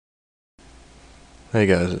Hey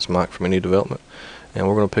guys, it's Mike from Indie Development, and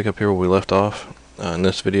we're going to pick up here where we left off. In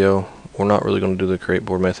this video, we're not really going to do the create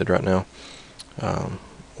board method right now.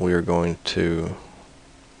 We are going to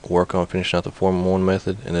work on finishing out the Form 1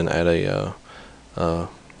 method and then add a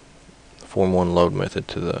Form 1 load method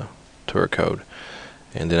to our code.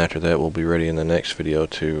 And then after that, we'll be ready in the next video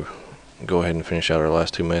to go ahead and finish out our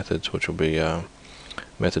last two methods, which will be a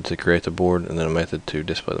method to create the board and then a method to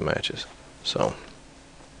display the matches. So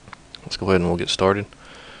let's go ahead and we'll get started.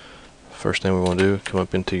 First thing we want to do, come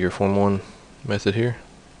up into your Form 1 method here,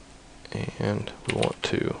 and we want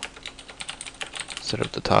to set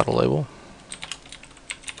up the title label.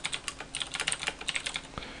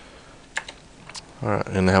 Alright,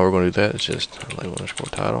 and how we're going to do that is just label underscore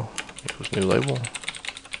title equals new label.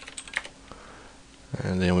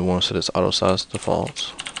 And then we want to set its auto size to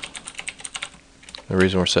defaults. The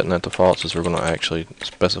reason we're setting that to defaults is we're going to actually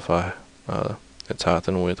specify its height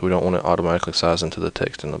and width. We don't want it automatically size into the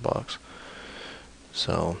text in the box.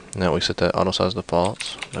 So now we set that auto size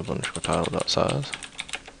defaults, label underscore title dot size.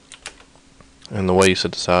 And the way you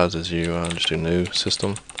set the size is you just do new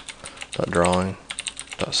system dot drawing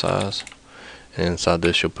dot size, and inside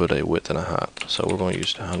this you'll put a width and a height. So we're going to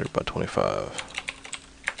use 100 by 25.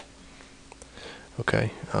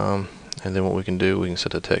 Okay, and then what we can do, we can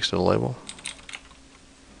set the text to the label.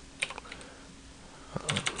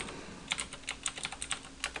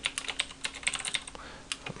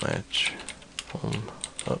 Match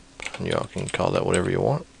up, and y'all can call that whatever you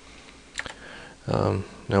want. Now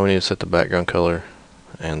we need to set the background color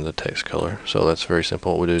and the text color. So that's very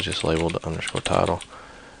simple. What we do is just label the underscore title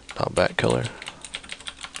dot back color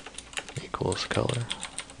equals color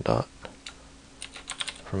dot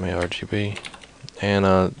from RGB.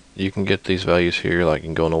 And you can get these values here, like you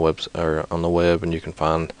can go on the web and you can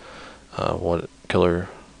find what color,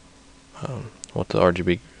 what the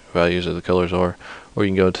RGB values of the colors are, or you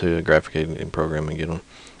can go to a graphic editing program and get them.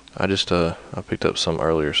 I picked up some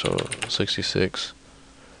earlier, so 66,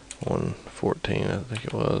 114 I think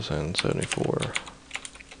it was, and 74.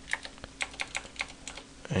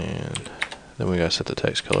 And then we gotta set the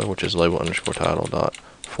text color, which is label underscore title dot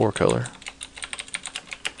for color.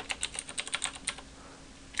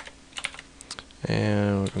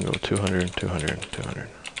 And we're gonna go 200, 200, 200.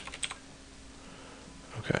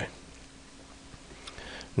 Okay.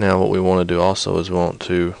 Now what we want to do also is we want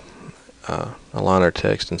to align our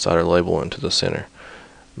text inside our label into the center.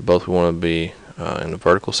 Both we want to be in the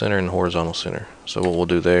vertical center and horizontal center. So what we'll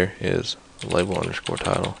do there is label underscore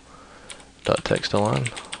title dot text align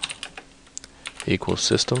equals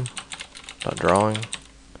system dot drawing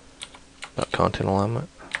dot content alignment.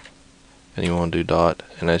 And you want to do dot,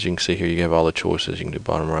 and as you can see here, you have all the choices. You can do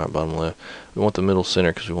bottom right, bottom left. We want the middle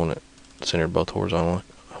center because we want it centered both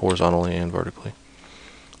horizontally and vertically.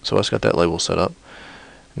 So let's got that label set up.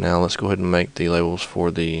 Now let's go ahead and make the labels for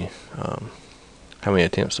the how many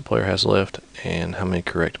attempts the player has left and how many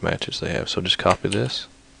correct matches they have. So just copy this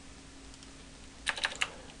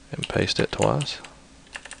and paste it twice.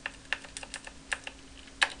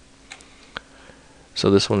 So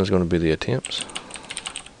this one is going to be the attempts.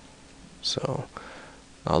 So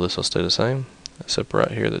all this will stay the same, except right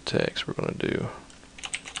here the text. We're going to do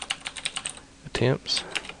attempts,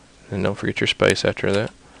 and don't forget your space after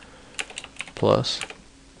that, plus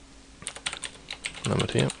num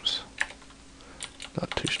attempts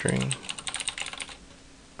dot toString.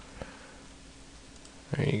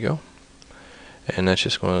 There you go. And that's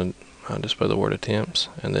just going to display the word attempts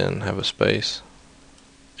and then have a space,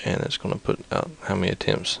 and it's going to put out how many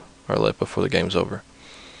attempts are left before the game's over.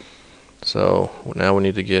 So now we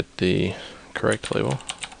need to get the correct label.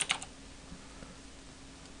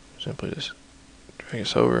 Simply just drag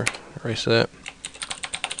this over, erase that,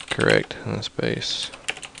 correct, and a space,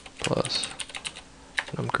 plus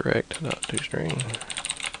numCorrect.toString.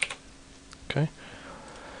 Okay.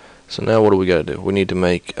 So now what do we got to do? We need to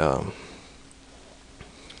make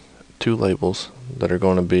two labels that are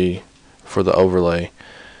going to be for the overlay.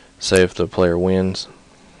 Say if the player wins,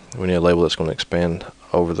 we need a label that's going to expand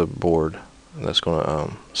over the board. That's going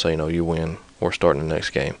to say, you win, or start in the next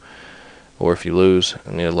game. Or if you lose,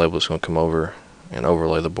 I need a label that's going to come over and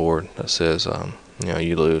overlay the board that says,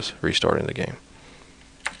 you lose, restarting the game.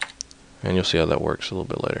 And you'll see how that works a little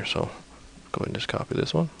bit later. So go ahead and just copy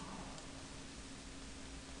this one.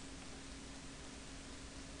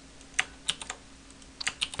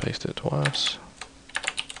 Paste it twice.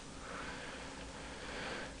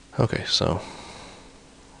 Okay, so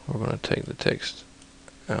we're going to take the text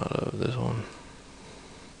out of this one,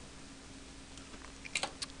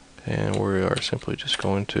 and we are simply just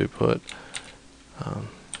going to put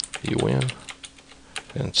you win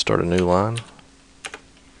and start a new line,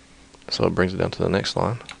 So it brings it down to the next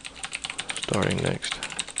line. Starting next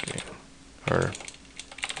game. Or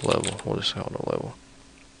level. We'll just call it a level.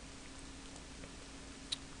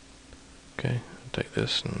 Okay, take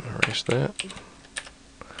this and erase that.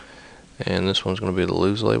 And this one's going to be the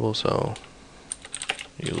lose label, so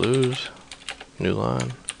you lose, new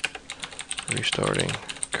line, restarting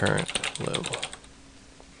current level.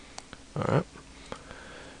 Alright.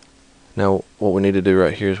 Now what we need to do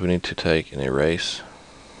right here is we need to take and erase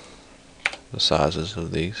the sizes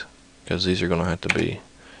of these, because these are going to have to be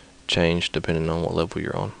changed depending on what level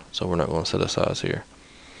you're on. So we're not going to set a size here.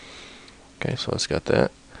 Okay, so it's got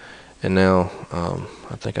that. And now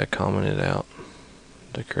I think I commented out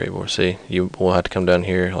the create board. See, you will have to come down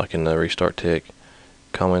here like in the restart tick,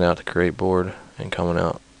 comment out the create board, and comment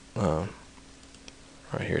out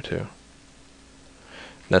right here too.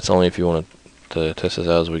 That's only if you want to test this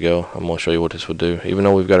out as we go. I'm going to show you what this would do. Even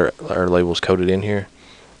though we've got our labels coded in here,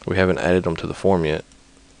 we haven't added them to the form yet,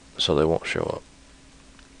 so they won't show up.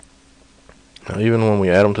 Now even when we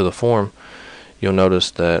add them to the form, you'll notice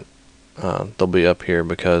that they'll be up here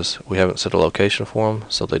because we haven't set a location for them,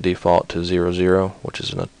 so they default to 0, 0, which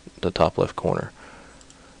is in the top left corner.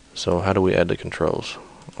 So how do we add the controls?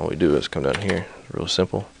 All we do is come down here. It's real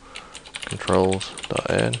simple.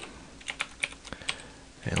 Controls.add.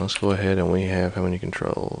 And let's go ahead, and we have how many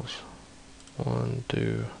controls? 1,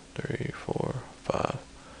 2, 3, 4, 5.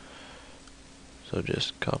 So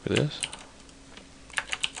just copy this.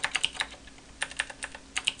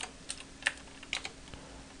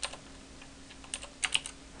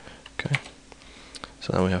 Okay.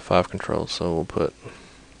 So now we have 5 controls. So we'll put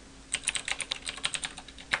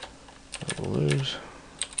lose,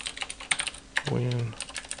 win,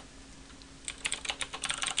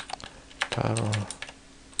 title,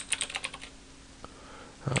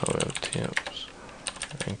 attempts,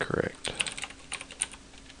 and correct.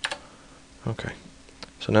 Okay.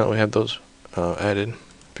 So now that we have those added,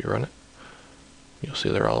 if you run it, you'll see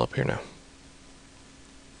they're all up here now.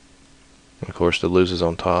 And of course the lose is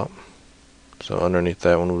on top. So underneath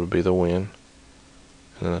that one would be the win,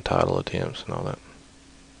 and then the title, attempts, and all that.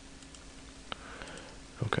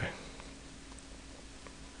 Okay.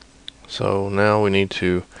 So now we need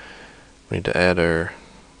to add our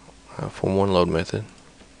form 1 load method.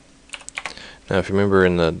 Now if you remember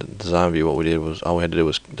in the design view, what we did was all we had to do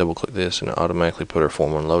was double click this and it automatically put our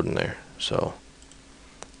form 1 load in there. So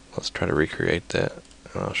let's try to recreate that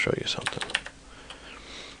and I'll show you something.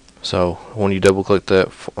 So when you double click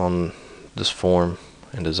that on this form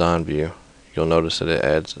in design view, you'll notice that it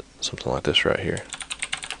adds something like this right here.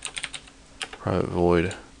 Private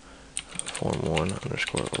void form 1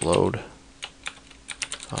 underscore load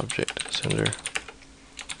object sender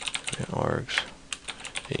and args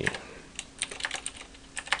e.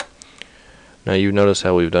 Now you notice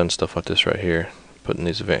how we've done stuff like this right here, putting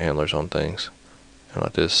these event handlers on things and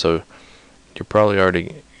like this. So you probably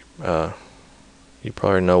already know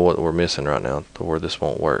what we're missing right now, to where this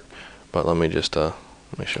won't work. But let me just let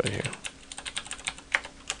me show you here.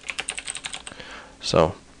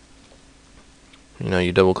 So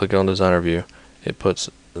you double click on designer view, it puts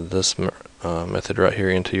this method right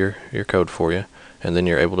here into your code for you, and then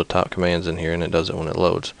you're able to type commands in here and it does it when it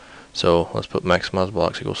loads. So let's put maximize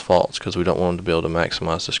blocks equals false, because we don't want them to be able to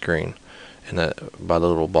maximize the screen and that by the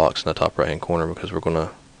little box in the top right hand corner, because we're going to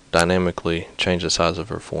dynamically change the size of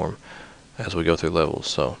our form as we go through levels.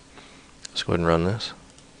 So let's go ahead and run this.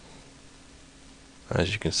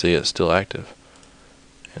 As you can see, it's still active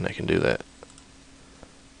and I can do that.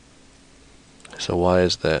 So why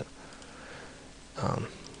is that?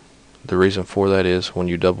 The reason for that is when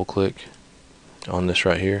you double click on this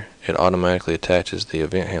right here, it automatically attaches the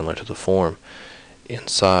event handler to the form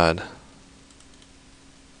inside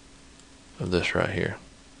of this right here.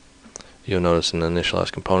 You'll notice in the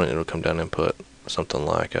initialize component it'll come down and put something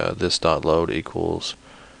like this.load equals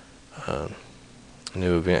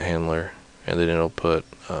new event handler, and then it'll put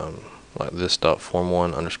like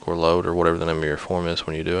this.form1 underscore load, or whatever the name of your form is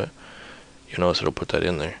when you do it. You'll notice it'll put that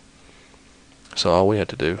in there. So all we have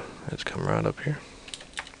to do is come right up here,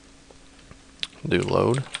 do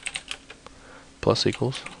load plus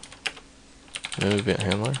equals new event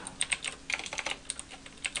handler,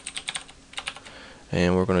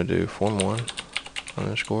 and we're going to do form1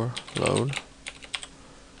 underscore load.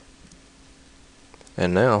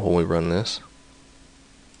 And now when we run this,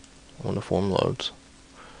 when the form loads,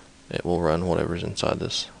 it will run whatever's inside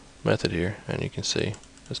this method here, and you can see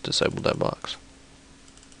it's disabled that box.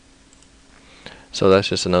 So that's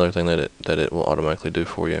just another thing that it will automatically do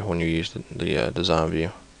for you when you use the design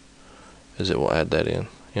view, is it will add that in.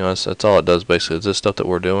 That's all it does basically. Is this stuff that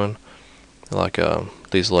we're doing, like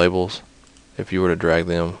these labels, if you were to drag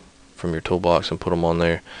them from your toolbox and put them on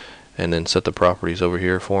there and then set the properties over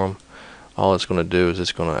here for them, all it's going to do is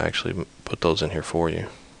it's going to actually put those in here for you.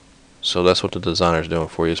 So that's what the designer's doing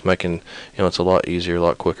for you. It's making, it's a lot easier, a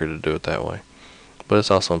lot quicker to do it that way. But it's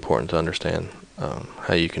also important to understand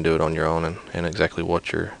how you can do it on your own and exactly what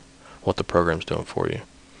the program's doing for you.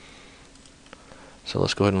 So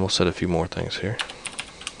let's go ahead and we'll set a few more things here.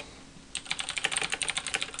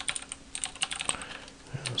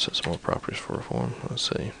 Set some more properties for a form. Let's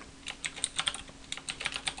see.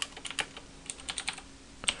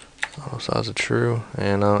 All sides are true,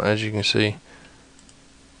 and as you can see,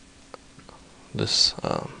 this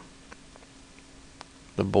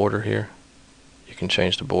the border here, you can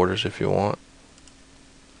change the borders if you want.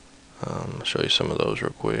 I'll show you some of those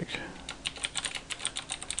real quick.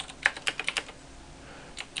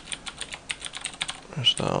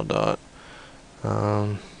 Style dot.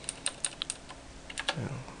 I'll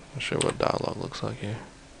show you what dialog looks like here.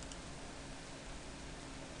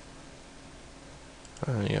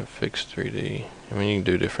 You have fixed 3D. I mean, you can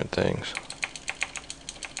do different things.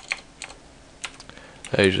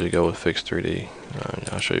 I usually go with fixed 3D.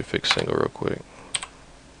 I'll show you fixed single real quick.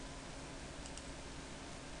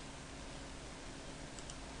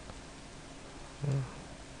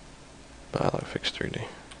 But I like fixed 3D.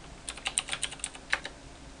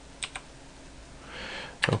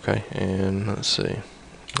 Okay, and let's see.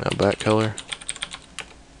 Now back color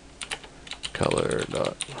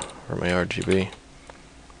dot from ARGB,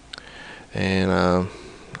 and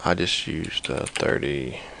I just used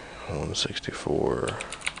 30, 164,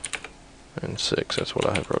 and 6. That's what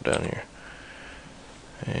I have wrote down here.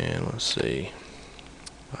 And let's see.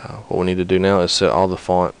 What we need to do now is set all the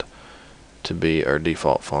font to be our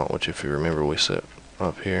default font, which, if you remember, we set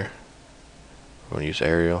up here. We're going to use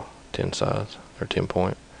Arial 10 size or 10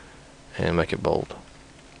 point and make it bold.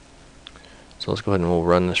 So let's go ahead and we'll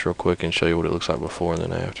run this real quick and show you what it looks like before and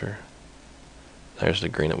then after. There's the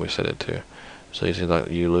green that we set it to. So you see, like,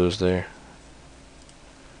 you lose there.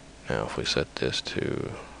 Now if we set this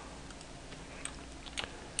to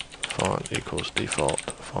font equals default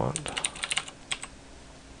font,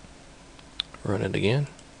 run it again,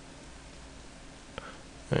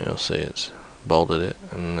 and you'll see it's bolded it,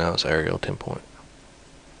 and now it's Arial 10 point.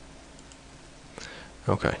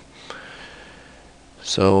 Okay,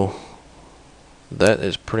 so that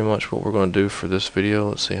is pretty much what we're going to do for this video.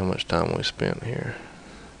 Let's see how much time we spent here.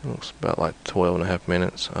 It looks about like 12.5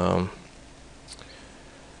 minutes.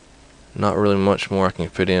 Not really much more I can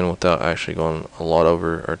fit in without actually going a lot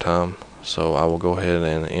over our time. So I will go ahead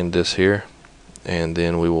and end this here, and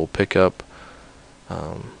then we will pick up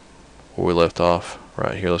where we left off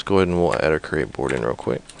right here. Let's go ahead and we'll add our create board in real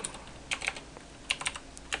quick.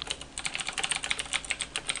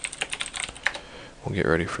 We'll get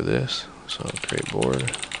ready for this. So create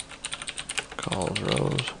board, calls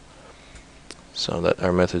rows. So that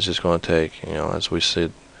our method is just going to take, as we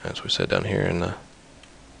said down here in the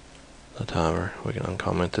timer. We can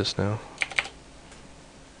uncomment this now.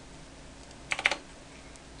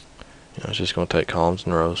 It's just going to take columns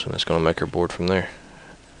and rows, and it's going to make our board from there.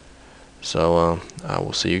 So I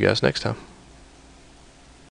will see you guys next time.